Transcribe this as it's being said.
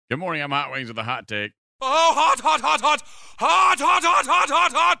Good morning, I'm Hot Wings with a hot take. Oh, hot, hot, hot, hot, hot, hot, hot, hot,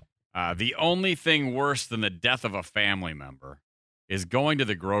 hot, hot. The only thing worse than the death of a family member is going to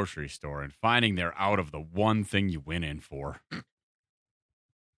the grocery store and finding they're out of the one thing you went in for.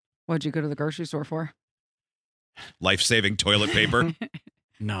 What'd you go to the grocery store for? Life-saving toilet paper.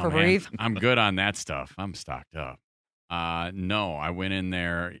 No, For man, Brave? I'm good on that stuff. I'm stocked up. No, I went in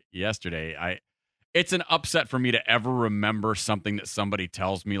there yesterday. It's an upset for me to ever remember something that somebody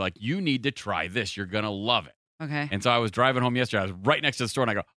tells me, like, you need to try this. You're going to love it. Okay. And so I was driving home yesterday. I was right next to the store, and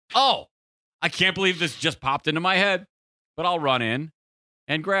I go, oh, I can't believe this just popped into my head. But I'll run in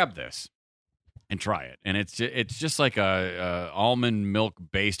and grab this and try it. And it's just like a almond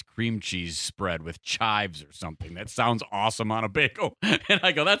milk-based cream cheese spread with chives or something. That sounds awesome on a bagel. And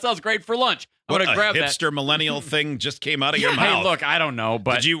I go, that sounds great for lunch. I'm going to grab that. Hipster millennial thing just came out of your Hey, mouth. look, I don't know,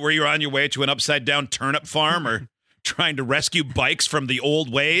 but Were you on your way to an upside-down turnip farm or trying to rescue bikes from the old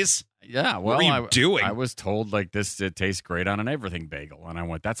ways? yeah, well, What were you doing? I was told, like, it tastes great on an everything bagel. And I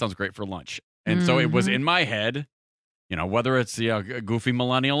went, that sounds great for lunch. And so it was in my head, you know, whether it's a goofy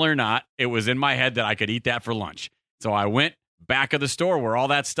millennial or not, it was in my head that I could eat that for lunch. So I went back of the store where all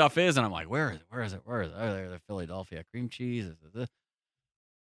that stuff is, and I'm like, where is it? Where is it? Where is it? Oh, there's the Philadelphia cream cheese.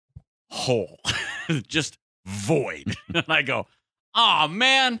 Hole. Just void. And I go, oh,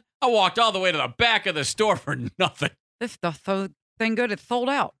 man, I walked all the way to the back of the store for nothing. This stuff so thing good, it's sold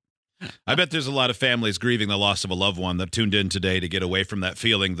out. I bet there's a lot of families grieving the loss of a loved one that tuned in today to get away from that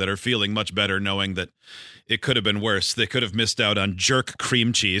feeling, that are feeling much better knowing that it could have been worse. They could have missed out on jerk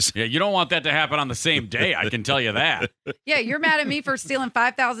cream cheese. Yeah, you don't want that to happen on the same day. I can tell you that. Yeah, you're mad at me for stealing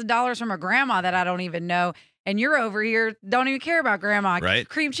 $5,000 from a grandma that I don't even know. And you're over here, don't even care about grandma. Right.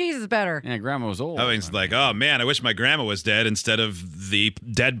 Cream cheese is better. Yeah, grandma was old. Having's like, oh, man, I wish my grandma was dead instead of the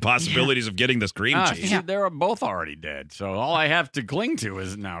dead possibilities of getting this cream cheese. See, they're both already dead. So all I have to cling to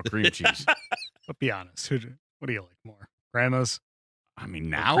is now cream cheese. But be honest, what do you like more? Grandma's I mean, or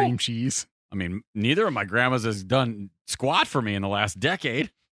now? cream cheese? I mean, neither of my grandmas has done squat for me in the last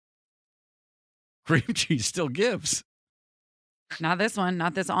decade. Cream cheese still gives. Not this one.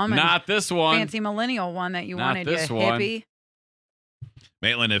 Not this almond. Not this one. Fancy millennial one that you Not wanted, this you one. hippie.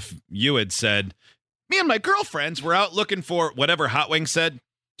 Maitland, if you had said, me and my girlfriends were out looking for whatever Hot Wing said,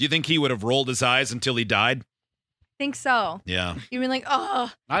 do you think he would have rolled his eyes until he died? Think so. Yeah. You'd be like,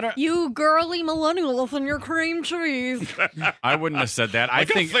 oh, I don't. you girly millennials and your cream cheese. I wouldn't have said that. I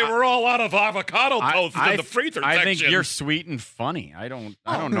think they were all out of avocado toast in the freezer I section. think you're sweet and funny. I don't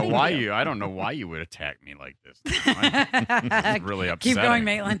know thank why you. you. I don't know why you would attack me like this. This is really upsetting. Keep going,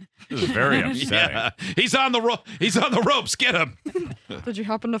 Maitland. This is very upsetting. Yeah. He's on the ropes. Get him. Did you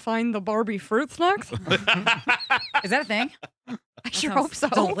happen to find the Barbie fruit snacks? Is that a thing? I sure Sounds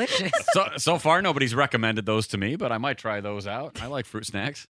hope so. Delicious. So far, nobody's recommended those to me, but I might try those out. I like fruit snacks.